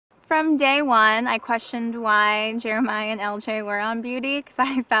From day one, I questioned why Jeremiah and LJ were on beauty because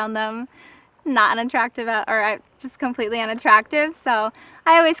I found them not unattractive just completely unattractive. So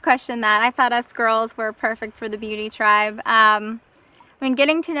I always questioned that. I thought us girls were perfect for the beauty tribe. I mean,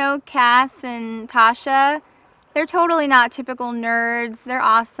 getting to know Cass and Tasha, they're totally not typical nerds. They're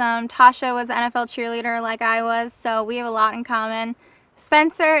awesome. Tasha was an NFL cheerleader like I was, so we have a lot in common.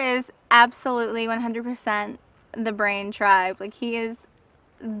 Spencer is absolutely 100% the brain tribe. Like, he is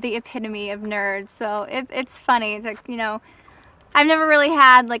the epitome of nerds. So it's funny to, I've never really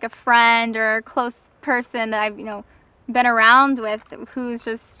had like a friend or a close person that I've, been around with who's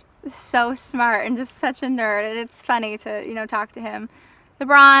just so smart and just such a nerd. And it's funny to, talk to him.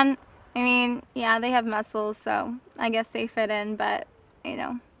 LeBron, I mean, yeah, they have muscles, so I guess they fit in, but,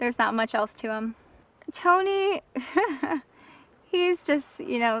 there's not much else to him. Tony, he's just,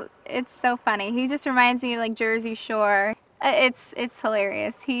 it's so funny. He just reminds me of like Jersey Shore. It's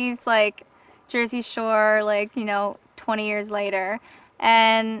hilarious. He's like Jersey Shore, like, 20 years later.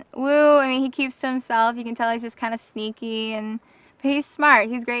 And Woo, I mean, he keeps to himself. You can tell he's just kind of sneaky, but he's smart.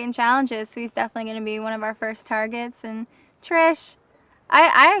 He's great in challenges, so he's definitely going to be one of our first targets. And Trish,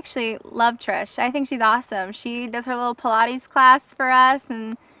 I actually love Trish. I think she's awesome. She does her little Pilates class for us,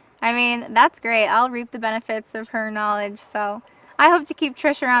 and I mean, that's great. I'll reap the benefits of her knowledge. So I hope to keep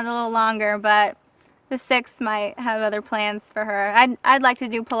Trish around a little longer, but the Six might have other plans for her. I'd like to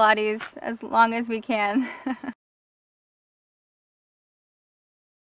do Pilates as long as we can.